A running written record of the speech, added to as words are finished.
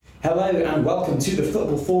Hello and welcome to the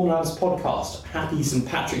Football Formulads podcast. Happy St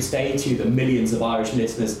Patrick's Day to the millions of Irish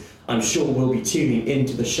listeners I'm sure will be tuning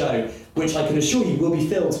into the show, which I can assure you will be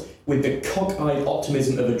filled with the cock-eyed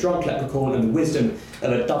optimism of a drunk leprechaun and the wisdom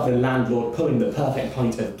of a Dublin landlord pulling the perfect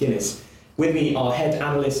pint of Guinness. With me are head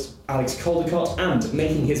analyst Alex Caldecott and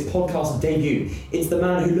making his podcast debut, it's the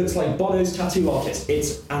man who looks like Bono's tattoo artist.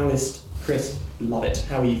 It's analyst Chris Lovett.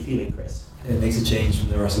 How are you feeling, Chris? It makes a change from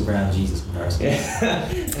the Russell Brand Jesus comparison. Yeah.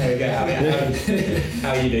 There we go.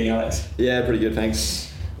 How are you doing, Alex? Yeah, pretty good,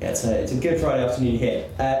 thanks. Yeah, it's a good Friday afternoon here.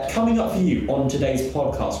 Coming up for you on today's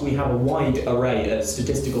podcast, we have a wide array of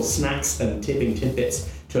statistical snacks and tipping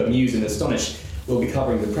tidbits to amuse and astonish. We'll be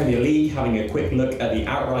covering the Premier League, having a quick look at the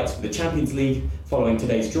outrights for the Champions League following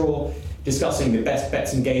today's draw, discussing the best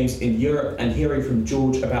bets and games in Europe, and hearing from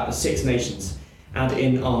George about the Six Nations. And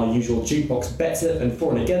in our usual Jukebox Betslip and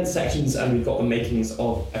for and against sections, and we've got the makings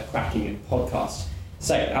of a cracking podcast.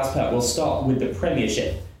 So, as per, we'll start with the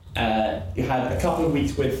Premiership. You had a couple of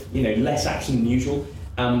weeks with less action than usual,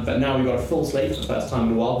 but now we've got a full slate for the first time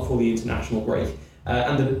in a while before the international break.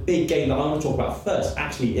 And the big game that I want to talk about first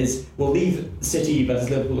actually is, we'll leave City versus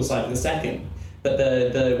Liverpool aside for the second, but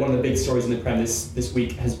the one of the big stories in the Prem this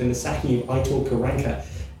week has been the sacking of Aitor Karanka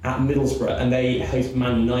at Middlesbrough, and they host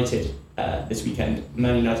Man United this weekend.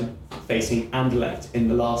 Man United facing Anderlecht in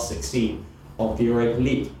the last 16 of the Europa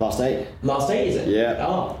League. Last eight, is it? Yeah.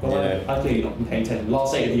 I've clearly not been paying attention.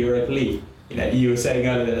 Last eight of the Europa League. You were saying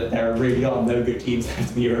earlier that there really are no good teams left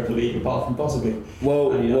in the Europa League apart from possibly.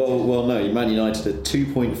 Well, no. Man United are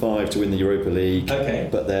 2.5 to win the Europa League. Okay.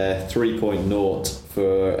 But they're 3.0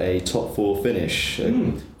 for a top four finish.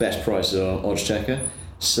 Best prices on Oddschecker.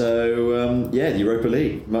 So the Europa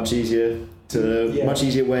League much easier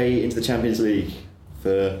way into the Champions League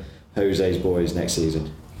for Jose's boys next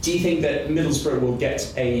season. Do you think that Middlesbrough will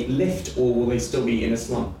get a lift, or will they still be in a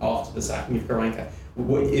slump after the sacking of Karanka?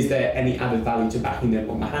 Is there any added value to backing them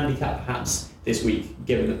on the handicap perhaps this week,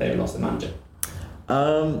 given that they've lost the manager?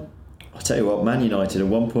 I'll tell you what, Man United at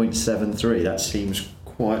 1.73, that seems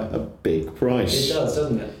quite a big price. It does,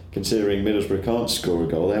 doesn't it? Considering Middlesbrough can't score a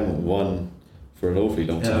goal, they haven't won for an awfully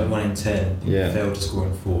long time. 1 in 10, failed to score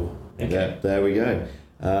in 4. Okay. Yeah, there we go.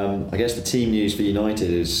 I guess the team news for United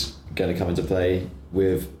is going to come into play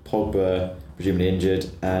with Pogba presumably injured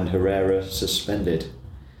and Herrera suspended,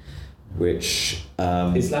 which...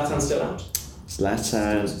 is Zlatan still out?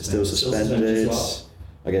 Zlatan still suspended. As well.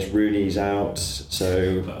 I guess Rooney's out,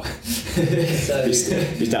 so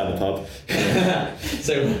he's down the pub.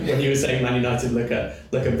 So when you were saying Man United look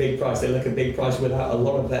a big price, they look a big price without a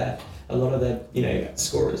lot of their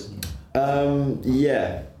scorers.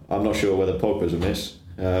 I'm not sure whether Pogba's a miss.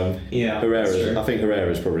 Herrera's. I think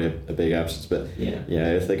Herrera's probably a big absence, but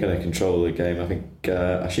if they're going to control the game, I think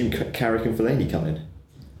I assume Carrick and Fellaini come in.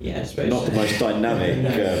 Yeah, I suppose. Not the most dynamic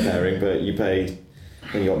pairing, but you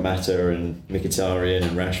got Mata and Mkhitaryan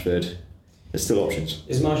and Rashford. There's still options.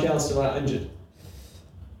 Is Martial still out injured?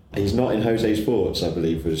 He's not in Jose's thoughts, I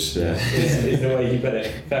believe, was... is the way he put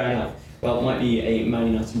it. Fair enough. Well, it might be a Man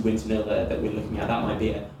United win to 0 that we're looking at. That might be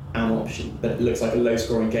an option, but it looks like a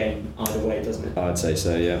low-scoring game either way, doesn't it? I'd say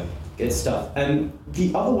so, yeah. Good stuff. And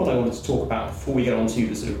the other one I wanted to talk about before we get on to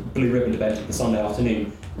the sort of blue ribbon event of the Sunday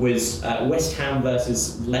afternoon was West Ham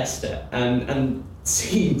versus Leicester. And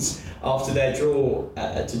seems after their draw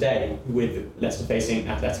today with Leicester facing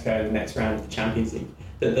Atletico in the next round of the Champions League,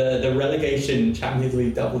 that the relegation Champions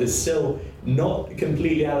League double is still not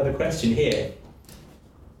completely out of the question here.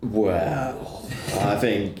 Well, I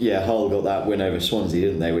think Hull got that win over Swansea,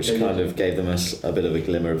 didn't they? Which kind of gave them a bit of a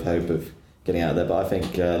glimmer of hope of getting out of there. But I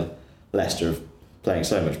think Leicester are playing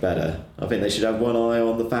so much better. I think they should have one eye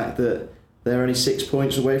on the fact that they're only 6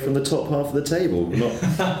 points away from the top half of the table,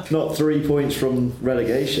 not 3 points from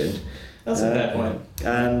relegation. That's a fair point.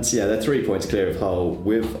 And they're 3 points clear of Hull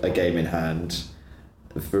with a game in hand.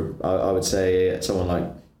 I would say someone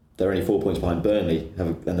like, they're only 4 points behind Burnley,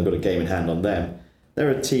 and they've got a game in hand on them. There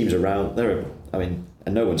are teams around and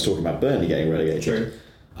no one's talking about Burnley getting relegated. True.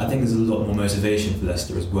 I think there's a lot more motivation for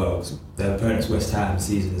Leicester as well, because their opponent's West Ham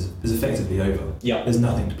season is effectively over. Yeah. There's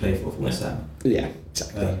nothing to play for West Ham. Yeah,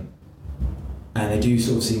 exactly. And they do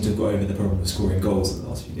sort of seem to have got over the problem of scoring goals in the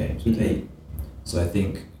last few games with 8. So I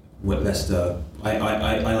think Leicester, I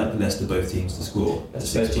like the Leicester both teams to score.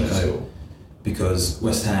 That's both teams to score. Because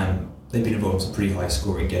West Ham, they've been involved in some pretty high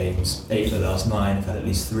scoring games. 8 for the last 9, have had at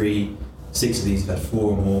least 3. 6 of these have had 4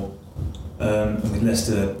 or more. And with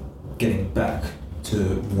Leicester getting back to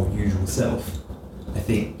more usual self, I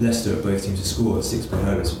think Leicester at both teams to score at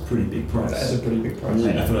 6.0 is a pretty big price. That is a pretty big price.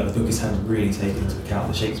 I feel like the bookies haven't really taken into account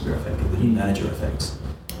the Shakespeare effect or the new manager effect.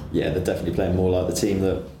 Yeah, they're definitely playing more like the team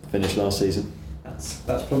that finished last season.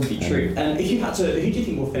 That's probably true. And if you had to, who do you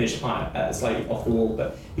think will finish higher? Slightly off the wall,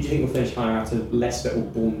 but who do you think will finish higher out of Leicester or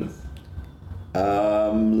Bournemouth?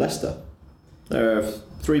 Leicester. They're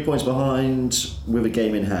 3 points behind with a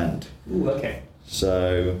game in hand. Ooh, okay.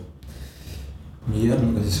 So. Yeah, I'm not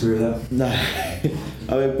going to disagree with that. No.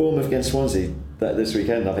 I mean, Bournemouth against Swansea this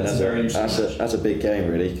weekend, I think that's a big game,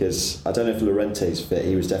 really, because I don't know if Llorente's fit.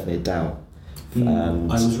 He was definitely a doubt.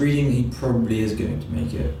 And I was reading he probably is going to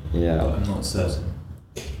make it, but I'm not certain.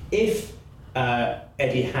 If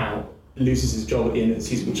Eddie Howe loses his job at the end of the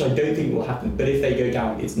season, which I don't think will happen, but if they go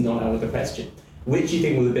down, it's not out of the question. Which do you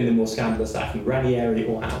think will have been the more scandalous sacking, Ranieri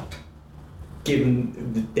or Howe?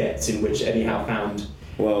 Given the depths in which Eddie Howe found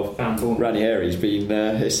Bournemouth. Ranieri's been,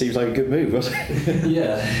 it seems like a good move, wasn't it?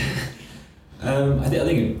 Yeah. I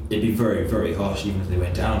think it'd be very, very harsh even if they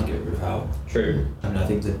went down to get rid of Howe. True. I mean, I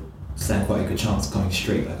think they stand quite a good chance of coming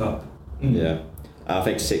straight back up. Yeah. I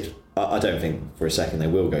think I don't think for a second they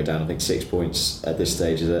will go down. I think 6 points at this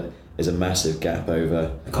stage is a massive gap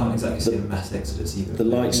over. I can't exactly see a mass exodus either. The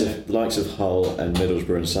likes of Hull and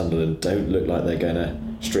Middlesbrough and Sunderland don't look like they're going to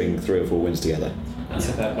string 3 or 4 wins together. That's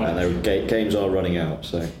a fair point. And their games are running out.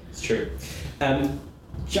 So it's true.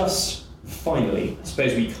 Just finally, I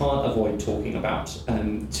suppose we can't avoid talking about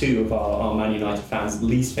two of our Man United fans'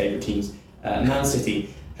 least favourite teams, Man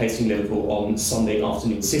City hosting Liverpool on Sunday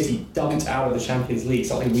afternoon. City dumped out of the Champions League,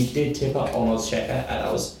 something we did tip up on Auschecker.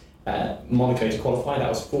 That was Monaco to qualify. That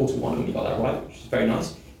was 4-1, and we got that right, which is very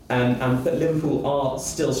nice. But Liverpool are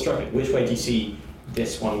still struggling. Which way do you see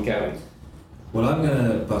this one going? Well, I'm going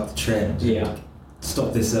to buck the trend. Yeah.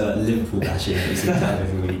 Stop this Liverpool bashing that we seem to have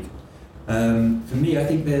every week. For me, I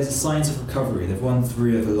think there's signs of recovery. They've won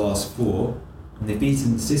 3 of the last 4, and they've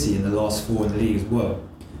beaten City in the last 4 in the league as well.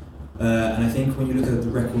 And I think when you look at the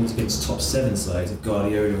records against top 7 sides of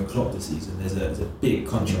Guardiola and Klopp this season, there's a big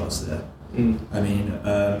contrast there. I mean,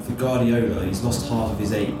 for Guardiola, he's lost half of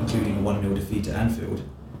his 8, including a 1-0 defeat at Anfield.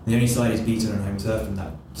 The only side he's beaten on home turf in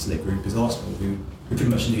that select group is Arsenal, who pretty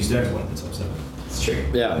much lose to everyone in the top 7. It's true.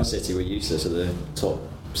 Yeah, City were useless at the top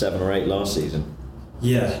 7 or 8 last season.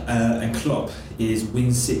 Yeah, and Klopp is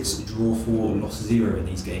win 6, draw 4, loss 0 in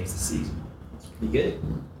these games this season. That's pretty good.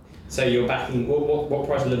 So you're backing what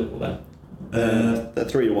price of Liverpool then? They're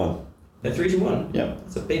 3-1. They're 3-1. Yeah,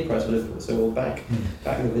 it's a big price for Liverpool. So we'll back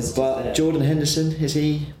the visitors. But there. Jordan Henderson, is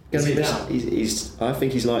he going to be down? He's. I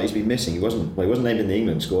think he's likely to be missing. He wasn't named in the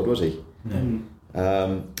England squad, was he?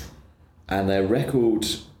 No. And their record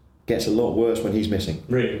gets a lot worse when he's missing.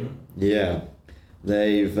 Really? Yeah,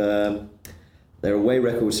 their away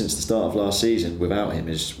record since the start of last season without him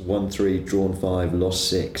is 1-3, drawn 5, lost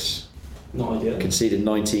 6. Not ideal. Conceded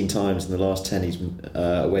 19 times in the last 10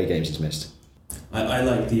 away games he's missed. I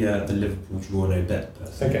like the Liverpool draw no bet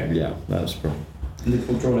personally. Okay. Yeah, that's probably.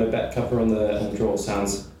 Liverpool draw no bet cover on the draw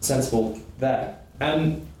sounds sensible there.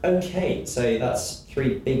 Okay, so that's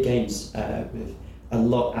 3 big games with a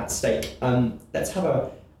lot at stake. Let's have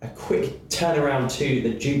a quick turnaround to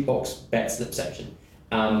the Jukebox Betslip section,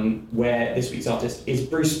 where this week's artist is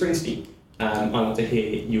Bruce Springsteen. I want to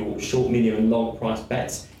hear your short, medium and long price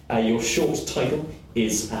bets. Your short title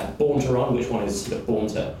is Born to Run, which one is sort of born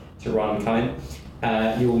to run kind.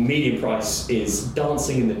 Your medium price is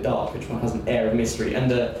Dancing in the Dark, which one has an air of mystery. And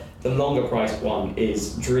the longer priced one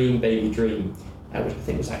is Dream Baby Dream, which I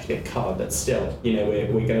think was actually a cover, but still, we're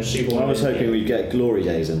going to shoot one. I was hoping we'd get Glory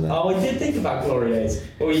Days in there. Oh, I did think about Glory Days.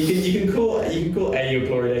 Well, you can call any of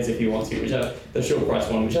Glory Days if you want to, whichever the short price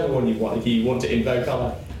one, whichever one you want. If you want to invoke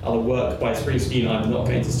other work by Springsteen, I'm not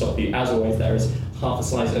going to stop you. As always, there is half a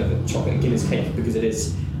slice of chocolate Guinness cake because it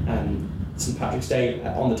is St. Patrick's Day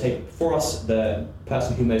on the table for us. The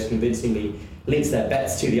person who most convincingly links their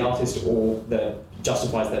bets to the artist or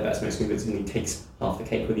justifies their bets most convincingly takes half the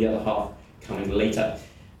cake, with the other half coming later.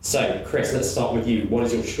 So, Chris, let's start with you. What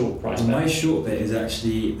is your short price bet? My short bet is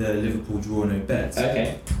actually the Liverpool draw no bet.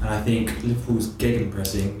 Okay. And I think Liverpool's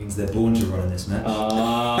gegenpressing means they're born to run in this match.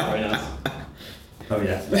 Very nice. Oh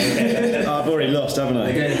yeah. I've already lost, haven't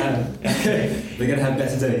I? They're going to have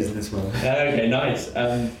better days than this one. Okay, nice.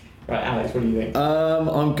 Right, Alex, what do you think?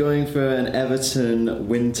 I'm going for an Everton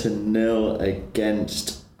win to 0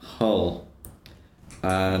 against Hull,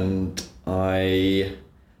 and I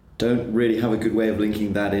don't really have a good way of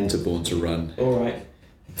linking that into Born to Run. All right.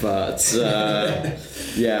 But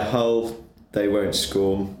yeah, Hull, they won't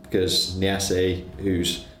score because Niasse,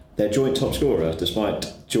 who's their joint top scorer,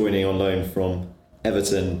 despite joining on loan from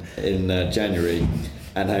Everton in January,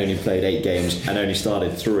 and only played 8 games and only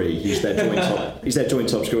started 3. He's their joint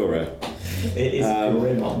top scorer. It is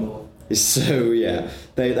grim up north. So yeah,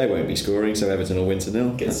 they won't be scoring. So Everton will win to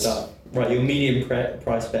 0. Good stuff. Right, your medium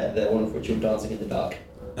price bet, the one for which you're dancing in the dark.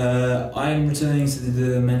 I'm returning to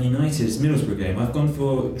the Man United's Middlesbrough game. I've gone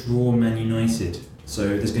for draw Man United, so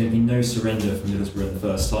there's going to be no surrender from Middlesbrough in the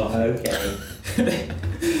first half. Okay.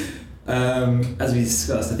 As we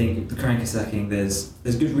discussed, I think the crank is sacking. There's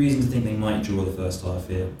good reason to think they might draw the first half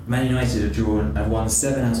here. Man United have won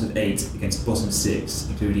 7 out of 8 against the bottom 6,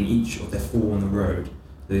 including each of their 4 on the road.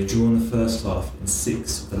 They've drawn the first half in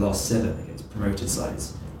 6 of the last 7 against promoted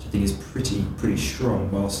sides, which I think is pretty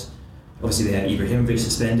strong. Whilst obviously they had Ibrahimovic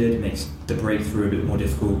suspended, it makes the breakthrough a bit more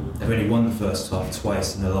difficult. They've only won the first half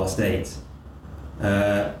twice in the last 8.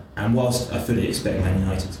 And whilst I fully expect Man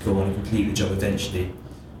United to go on and complete the job eventually,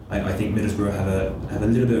 I think Middlesbrough have a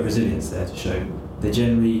little bit of resilience there to show. They're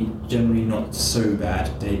generally not so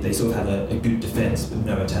bad. They sort of have a good defence but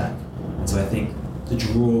no attack. And so I think the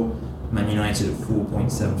draw Man United at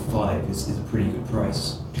 4.75 is a pretty good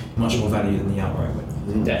price. Much more value than the outright win.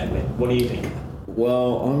 Definitely. What do you think?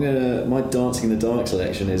 Well, my dancing in the dark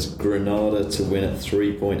selection is Granada to win at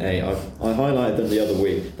 3.8. I highlighted them the other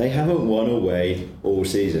week. They haven't won away all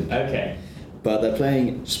season. Okay. But they're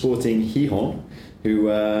playing Sporting Gijón, who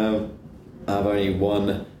have only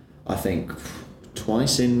won, I think,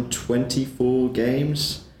 twice in 24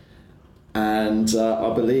 games. And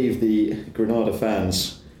I believe the Granada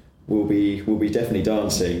fans will be definitely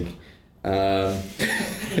dancing.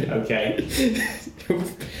 Okay.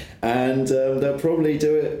 And they'll probably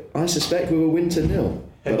do it, I suspect, with a win to 0.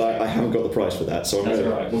 But I haven't got the price for that, so That's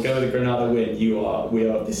all right. We'll go with the Granada win. We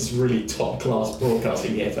are. This is really top class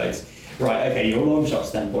broadcasting here, folks. Right. Okay. Your long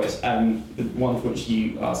shots then, boys. The one for which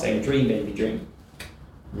you are saying dream, baby, dream.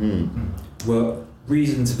 Well,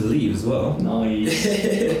 reason to believe as well. Nice.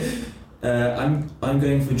 I'm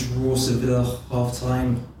going for draw Sevilla half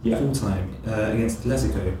time, full time against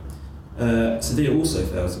Atletico. Sevilla also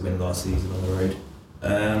failed to win last season on the road.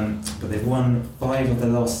 But they've won 5 of their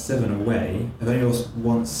last 7 away. They've only lost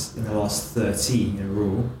once in the last 13 in a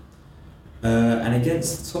row. And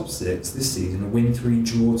against the top 6 this season, a win 3,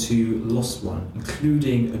 draw 2, lost 1,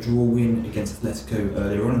 including a draw win against Atletico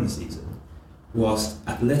earlier on in the season. Whilst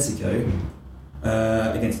Atletico,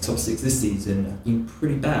 against the top 6 this season, have been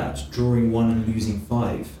pretty bad, drawing 1 and losing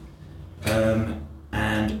 5.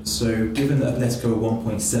 And so, given that Atletico are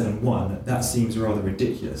 1.71, that seems rather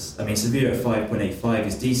ridiculous. I mean, Sevilla at 5.85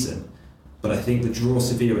 is decent, but I think the draw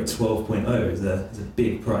Sevilla at 12.0 is a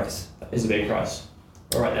big price. It's a big price.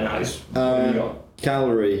 All right then, Alex. What have you got?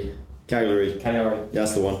 Cagliari.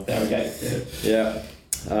 That's the one. There we go. Yeah.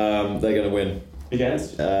 They're going to win.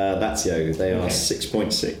 Against? Lazio. They are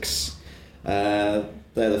 6.6. They're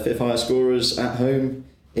the 5th highest scorers at home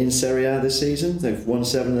in Serie A this season. They've won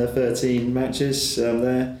 7 of their 13 matches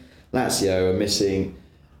there. Lazio are missing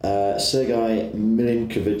Sergej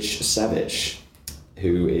Milinkovic-Savic,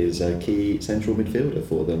 who is a key central midfielder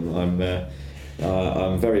for them. I'm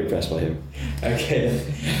very impressed by him. Okay,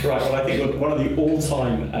 right. Well, I think one of the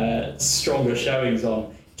all-time stronger showings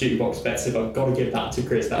on Jukebox Betslip, I've got to give that to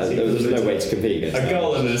Chris. There's no way to compete against a that.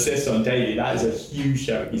 goal and an assist on Davey. That is a huge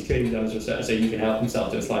show. He's clearly done his research, so he can help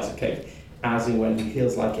himself to a slice of cake as and when he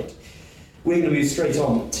feels like it. We're going to move straight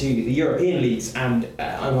on to the European leagues, and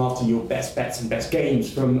I'm after your best bets and best games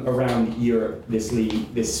from around Europe this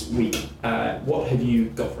week. What have you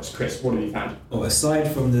got for us, Chris? What have you found? Well,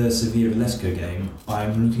 aside from the Sevilla-Atletico game,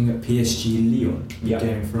 I'm looking at PSG-Lyon, the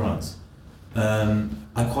game in France.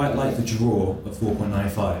 I quite like the draw at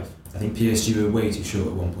 4.95. I think PSG were way too short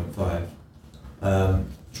at 1.5.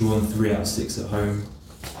 Drawn 3 out of 6 at home,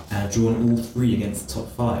 and drawn all 3 against the top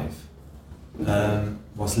 5.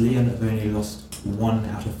 Whilst Lyon have only lost 1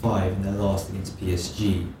 out of 5 in their last against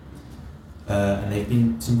PSG. And they've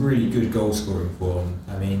been some really good goal scoring for them.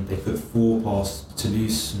 I mean, they put 4 past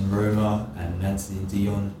Toulouse and Roma and Nancy and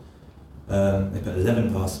Dijon. They put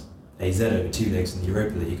 11 past AZ over 2 legs in the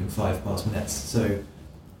Europa League and 5 past Metz. So,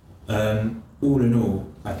 all in all,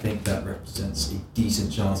 I think that represents a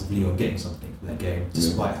decent chance of Lyon getting something from that game,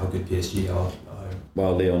 despite how good PSG are at home.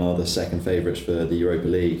 Well, Lyon are the second favourites for the Europa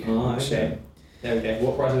League. Oh, okay. There we go.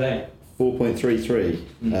 What price are they?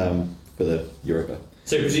 4.33 for the Europa.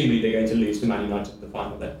 So presumably they're going to lose to Man United in the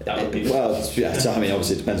final then? That would be... Well, yeah, I mean,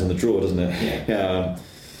 obviously it depends on the draw, doesn't it? Yeah.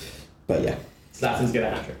 But yeah. Zlatan's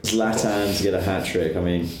get a hat-trick. Zlatan to get a hat-trick, I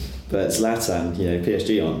mean... But Zlatan,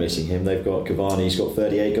 PSG aren't missing him. They've got Cavani, he's got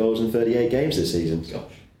 38 goals in 38 games this season. Gosh.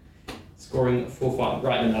 Scoring 4-5.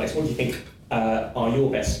 Right then, Alex, what do you think are your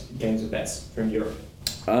best games of bets from Europe?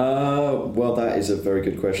 Well, that is a very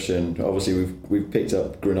good question. Obviously, we've picked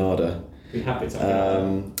up Granada. We have picked up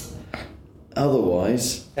Granada.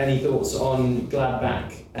 Otherwise... Any thoughts on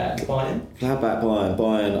Gladbach Bayern. Gladbach,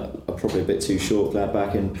 Bayern are probably a bit too short.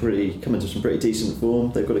 Gladbach coming to some pretty decent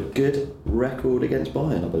form. They've got a good record against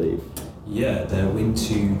Bayern, I believe. Yeah, their win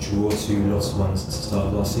 2, draw 2, lost 1 since the start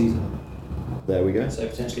of last season. There we go. So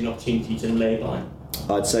potentially an opportunity to lay Bayern.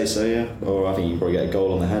 I'd say so, yeah. Or I think you can probably get a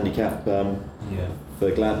goal on the handicap for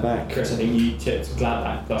Gladbach. Chris, I think you tipped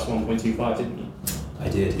Gladbach plus 1.25, didn't you? I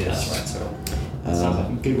did, yes. That's right, so that sounds like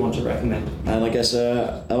a good one to recommend. And I guess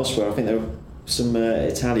elsewhere, I think there are some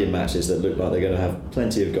Italian matches that look like they're going to have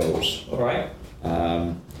plenty of goals. All right.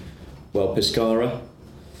 Pescara,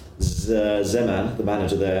 Zeman, the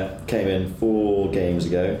manager there, came in 4 games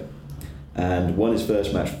ago and won his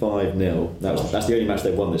first match 5-0. That's the only match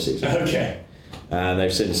they've won this season. Okay. And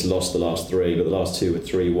they've since lost the last 3, but the last 2 were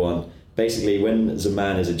 3-1. Basically, when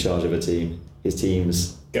Zeman is in charge of a team, his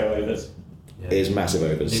teams go overs. Is massive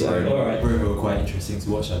overs. They were quite interesting to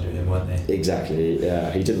watch under him, weren't they? Exactly.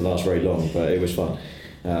 Yeah, he didn't last very long, but it was fun.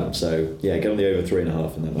 So yeah, get on the over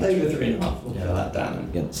 3.5 in that match. Over 3.5. We'll put that down.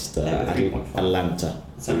 Against 3.5. Atlanta.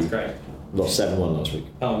 Sounds great. Lost 7-1 last week.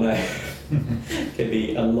 Oh no. Could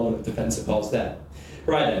be a lot of defensive goals there.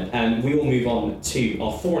 Right then, we will move on to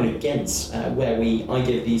our for and against, where I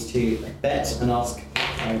give these two a bet and ask,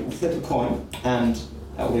 we'll flip a coin, and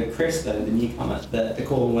we'll give Chris, the newcomer, the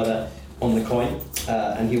call on whether on the coin,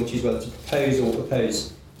 and he will choose whether to propose or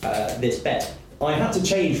oppose this bet. I had to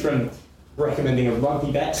change from recommending a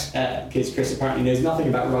rugby bet because Chris apparently knows nothing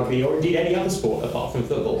about rugby or indeed any other sport apart from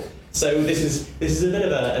football. So this is a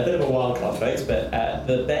bit of a wild card, folks. But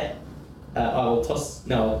the bet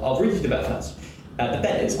I'll read you the bet first. The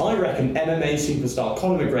bet is I reckon MMA superstar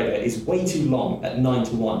Conor McGregor is way too long at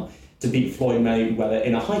 9-1 to beat Floyd Mayweather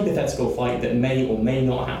in a hypothetical fight that may or may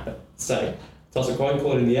not happen. So toss a coin,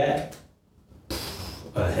 call it in the air.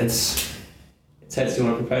 Heads. It's heads. Do you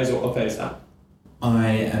want to propose or oppose that? I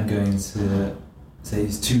am going to say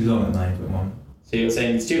he's too long at 9.1. So you're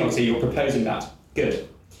saying it's too long, so you're proposing that. Good.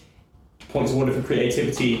 Points awarded for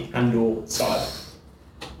creativity and/or style.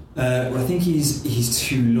 Well, I think he's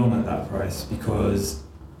too long at that price because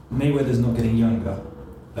Mayweather's not getting younger.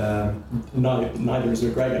 Neither is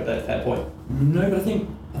McGregor, but fair point. No, but I think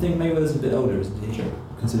Mayweather's a bit older, isn't he? Sure.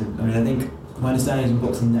 I think my understanding is in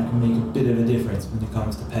boxing that can make a bit of a difference when it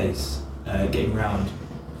comes to pace, getting round.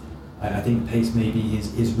 I think pace may be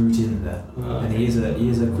his route in there, and he is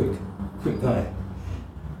a quick guy.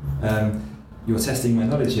 You're testing my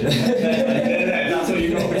knowledge here. That's what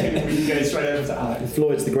you got. We can go straight over to Alex.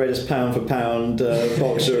 Floyd's the greatest pound for pound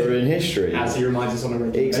boxer in history. As he reminds us on a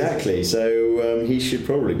regular basis. Exactly. So he should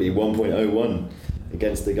probably be 1.01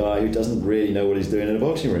 against the guy who doesn't really know what he's doing in a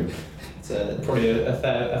boxing ring. It's probably a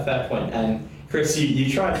fair point. Chris, you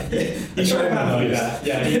tried badly there.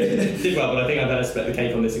 Yeah, you did well, but I think I better split the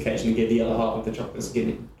cake on this occasion and give the other half of the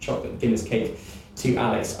chocolate Guinness cake to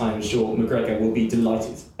Alex. I'm sure McGregor will be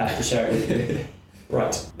delighted to share it with you.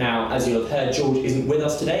 Right, now, as you'll have heard, George isn't with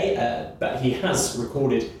us today, but he has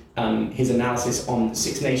recorded his analysis on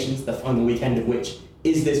Six Nations, the final weekend of which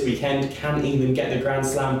is this weekend. Can England get the Grand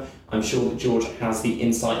Slam? I'm sure that George has the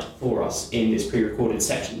insight for us in this pre-recorded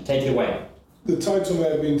section. Take it away. The title may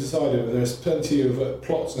have been decided, but there's plenty of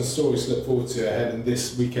plots and stories to look forward to ahead in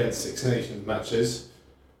this weekend's Six Nations matches.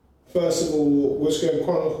 First of all, we'll just go in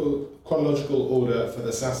chronological order for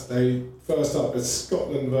the Saturday. First up is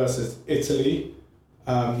Scotland versus Italy.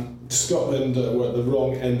 Scotland were at the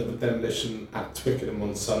wrong end of the demolition at Twickenham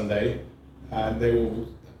on Sunday, and they were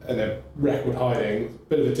in a record hiding. A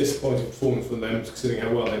bit of a disappointing performance from them, considering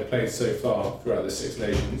how well they've played so far throughout the Six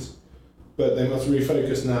Nations. But they must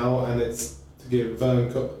refocus now, and it's to give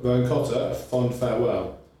Vern Cotter a fond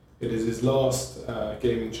farewell. It is his last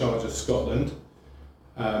game in charge of Scotland.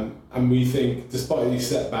 And we think, despite these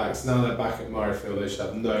setbacks, now they're back at Murrayfield, they should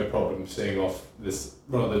have no problem seeing off this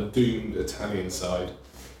rather doomed Italian side,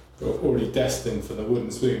 who are already destined for the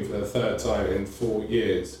wooden spoon for the third time in 4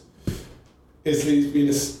 years. Italy's been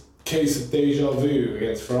a case of deja vu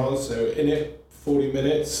against France, so in it 40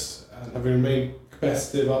 minutes, and having remained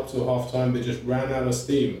competitive up to half-time, they just ran out of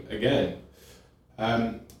steam again.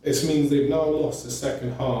 This means they've now lost the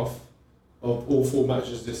second half of all 4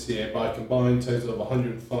 matches this year by a combined total of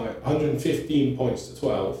 115 points to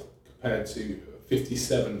 12, compared to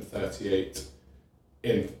 57-38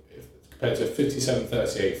 compared to a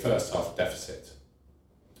 57-38 first half deficit.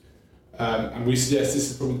 And we suggest this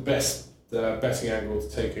is probably the best betting angle to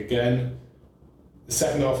take again. The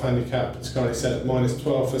second half handicap is currently set at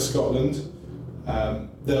 -12 for Scotland.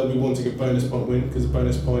 They'll be wanting a bonus point win because a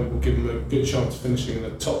bonus point will give them a good chance of finishing in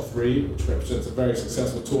the top 3, which represents a very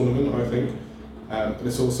successful tournament, I think. And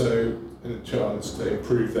it's also a chance to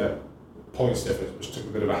improve their points difference, which took a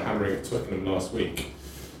bit of a hammering at Twickenham last week.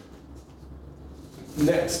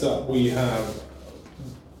 Next up, we have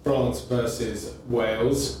France versus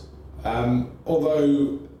Wales.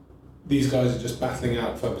 Although these guys are just battling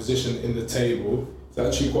out for a position in the table, it's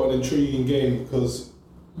actually quite an intriguing game because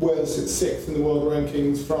Wales sits 6th in the world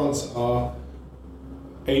rankings, France are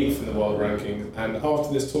 8th in the world rankings, and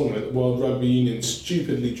after this tournament, the World Rugby Union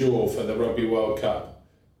stupidly draw for the Rugby World Cup,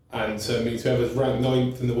 and so it means whoever's ranked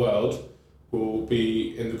 9th in the world will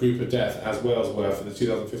be in the group of death as Wales were for the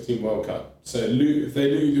 2015 World Cup. So if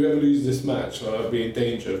they lose, whoever loses this match will be in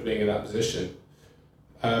danger of being in that position.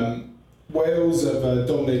 Wales have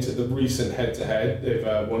dominated the recent head-to-head.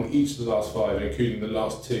 They've won each of the last 5, including the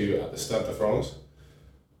last 2 at the Stade de France.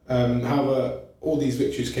 However, all these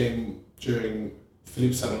victories came during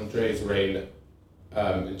Philippe Saint-André's reign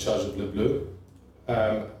in charge of Le Bleu,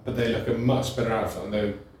 but they look a much better outfit on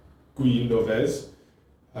their Guy Novez.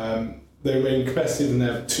 They remain competitive and they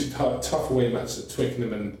have 2 tough away matches at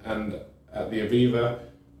Twickenham and at the Aviva,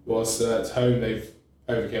 whilst at home they've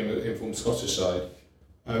overcome an informed Scottish side.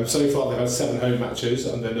 So far they've had 7 home matches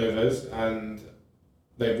under Novez and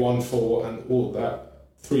they've won 4, and all that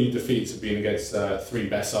 3 defeats have been against 3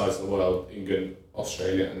 best sides in the world: England,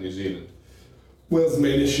 Australia and New Zealand. Wales'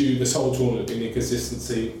 main issue this whole tournament has been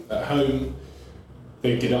inconsistency. At home,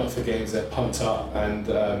 they get up for games, they punt up and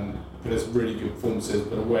there's really good performances,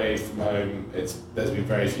 but away from home, there's been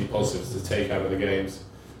very few positives to take out of the games.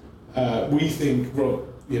 We think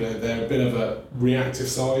they're a bit of a reactive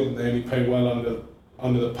side and they only play well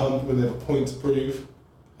under the pump when they have a point to prove.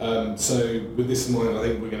 So with this in mind, I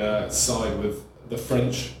think we're going to side with the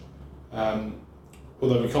French.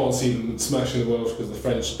 Although we can't see them smashing the Welsh because the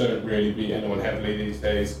French don't really beat anyone heavily these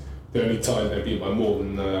days. The only time they're beat by more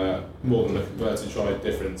than a converted try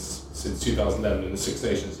difference since 2011 in the Six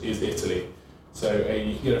Nations is Italy. So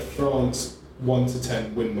you can get a France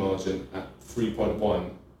 1-10 win margin at 3.1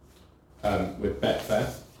 with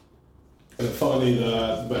Betfair. And then finally,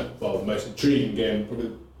 the most intriguing game, probably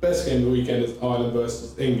the best game of the weekend, is Ireland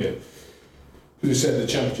versus England. As we said, the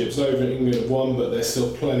championship's over. England have won, but there's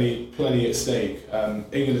still plenty at stake.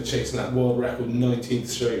 England are chasing that world record 19th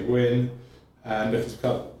straight win, and looking to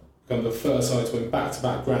become the first side to win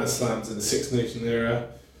back-to-back Grand Slams in the Six Nations era.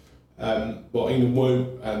 Well, England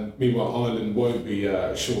won't, and meanwhile Ireland won't be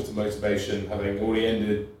short of motivation, having already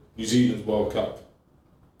ended New Zealand's World Cup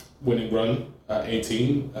winning run at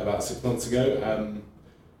 18 about 6 months ago.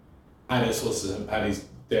 And it's also St. Paddy's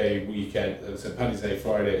Day weekend, St. Paddy's Day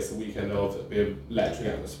Friday. It's the weekend of. It'll be an electric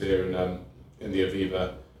atmosphere in the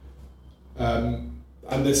Aviva,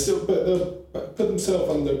 and they're still put themselves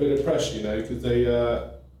under a bit of pressure, because they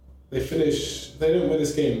don't win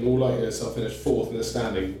this game. In all likelihood, they'll finish 4th in the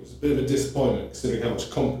standing. It was a bit of a disappointment considering how much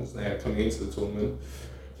confidence they had coming into the tournament.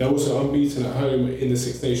 They're also unbeaten at home in the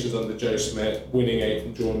Six Nations under Joe Smith, winning 8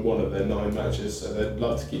 and drawing 1 of their 9 matches. So they'd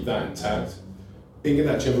love to keep that intact.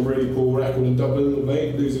 England actually have a really poor record in Dublin of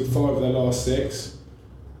late, losing 5 of their last 6.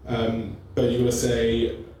 But you've got to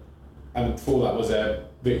say, and before that was their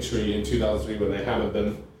victory in 2003 when they hammered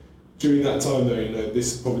them. During that time though,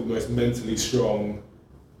 this is probably the most mentally strong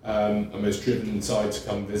and most driven side to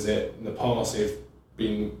come visit. In the past they've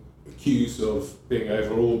been accused of being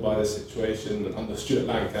overawed by the situation, and under Stuart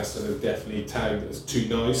Lancaster they've definitely tagged as too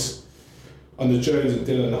nice. Under Jones and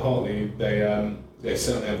Dillon and Hartley, they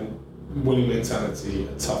certainly have winning mentality,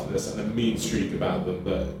 a toughness and a mean streak about them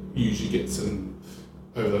that usually gets them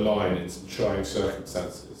over the line in some trying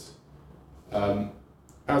circumstances.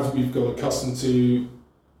 As we've got accustomed to,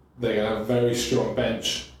 they're going to have a very strong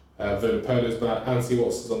bench. Vunipola back, Anthony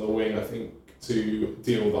Watson's on the wing, I think, to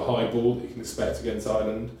deal with the high ball that you can expect against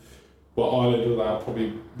Ireland. But Ireland will allow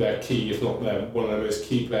probably their key, if not one of their most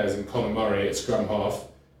key players in Conor Murray at scrum half.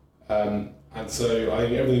 And so I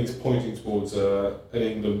think everything's pointing towards an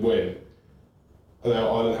England win.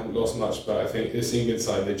 Although Ireland haven't lost much, but I think this England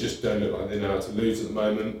side, they just don't look like they know how to lose at the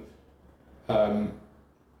moment. And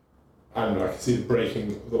I can see them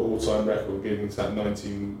breaking the all-time record, getting to that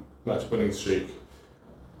 19-match winning streak.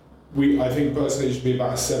 I think personally should be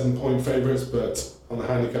about 7-point favourites, but on the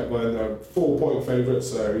handicap line they're 4-point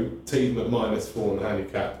favourites, so take them at -4 on the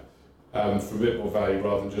handicap for a bit more value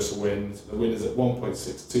rather than just a win. So the win is at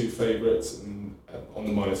 1.62 favourites, and on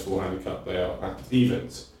the -4 handicap they are at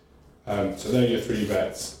evens. So there are your 3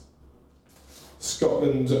 bets.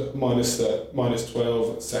 Scotland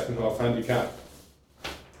 -12 second half handicap.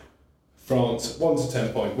 France 1 to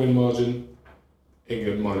 10 point win margin.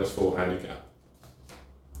 England -4 handicap.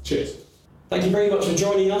 Cheers. Thank you very much for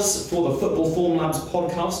joining us for the Football Form Labs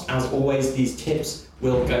podcast. As always, these tips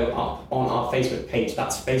will go up on our Facebook page.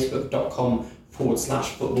 That's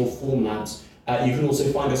facebook.com/Football Form Labs. You can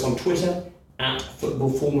also find us on Twitter @Football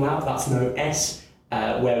Form Lab. That's no S.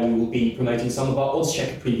 where we will be promoting some of our odds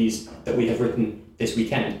checker previews that we have written this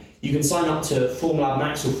weekend. You can sign up to Formula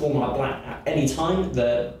Max or Formula Black at any time.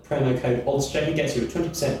 The promo code OddsChecker gets you a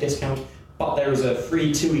 20% discount, but there is a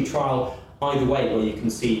free 2-week trial either way where you can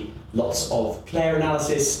see lots of player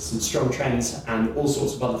analysis, some strong trends, and all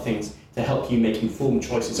sorts of other things to help you make informed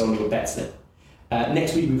choices on your bet slip.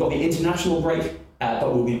 Next week we've got the international break,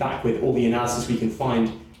 but we'll be back with all the analysis we can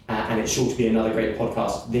find, and it's sure to be another great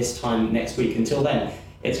podcast this time next week. Until then,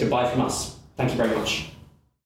 it's goodbye from us. Thank you very much.